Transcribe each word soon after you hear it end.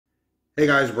Hey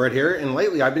guys, Brett here, and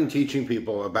lately I've been teaching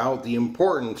people about the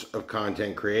importance of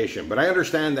content creation, but I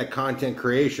understand that content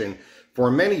creation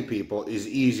for many people is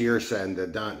easier said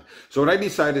than done. So what I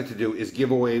decided to do is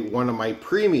give away one of my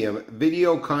premium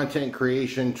video content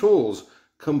creation tools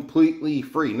completely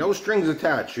free. No strings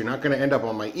attached. You're not going to end up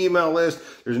on my email list.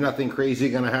 There's nothing crazy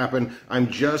going to happen.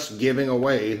 I'm just giving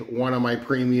away one of my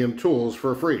premium tools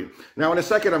for free. Now in a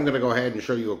second, I'm going to go ahead and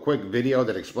show you a quick video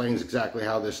that explains exactly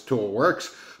how this tool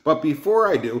works. But before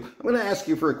I do, I'm going to ask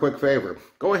you for a quick favor.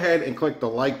 Go ahead and click the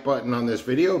like button on this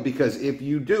video, because if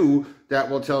you do, that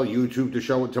will tell YouTube to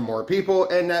show it to more people,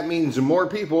 and that means more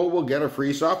people will get a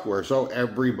free software, so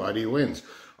everybody wins.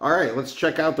 All right, let's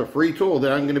check out the free tool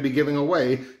that I'm going to be giving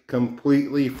away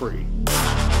completely free.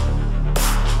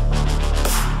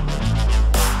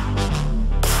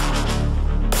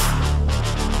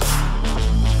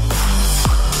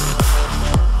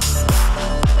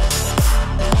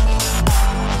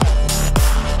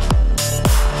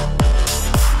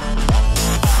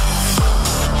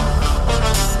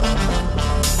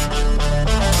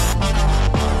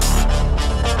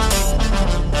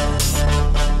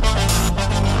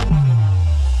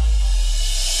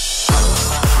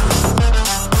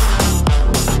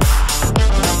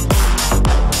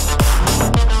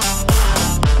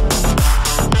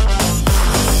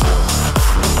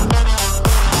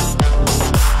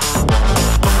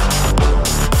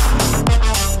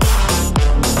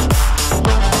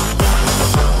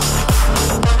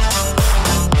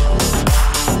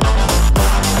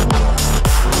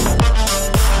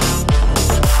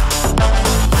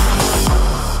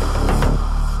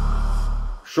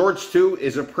 Shorts 2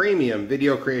 is a premium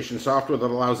video creation software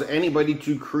that allows anybody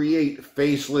to create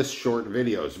faceless short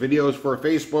videos. Videos for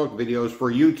Facebook, videos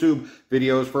for YouTube,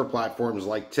 videos for platforms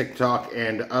like TikTok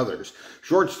and others.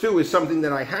 Shorts 2 is something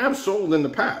that I have sold in the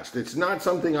past. It's not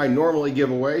something I normally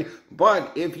give away,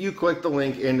 but if you click the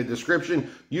link in the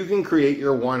description, you can create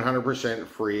your 100%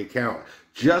 free account.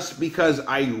 Just because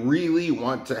I really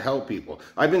want to help people.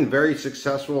 I've been very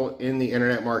successful in the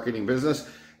internet marketing business,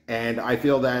 and I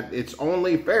feel that it's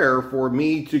only fair for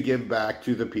me to give back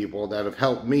to the people that have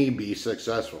helped me be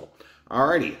successful.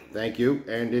 Alrighty, thank you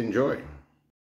and enjoy.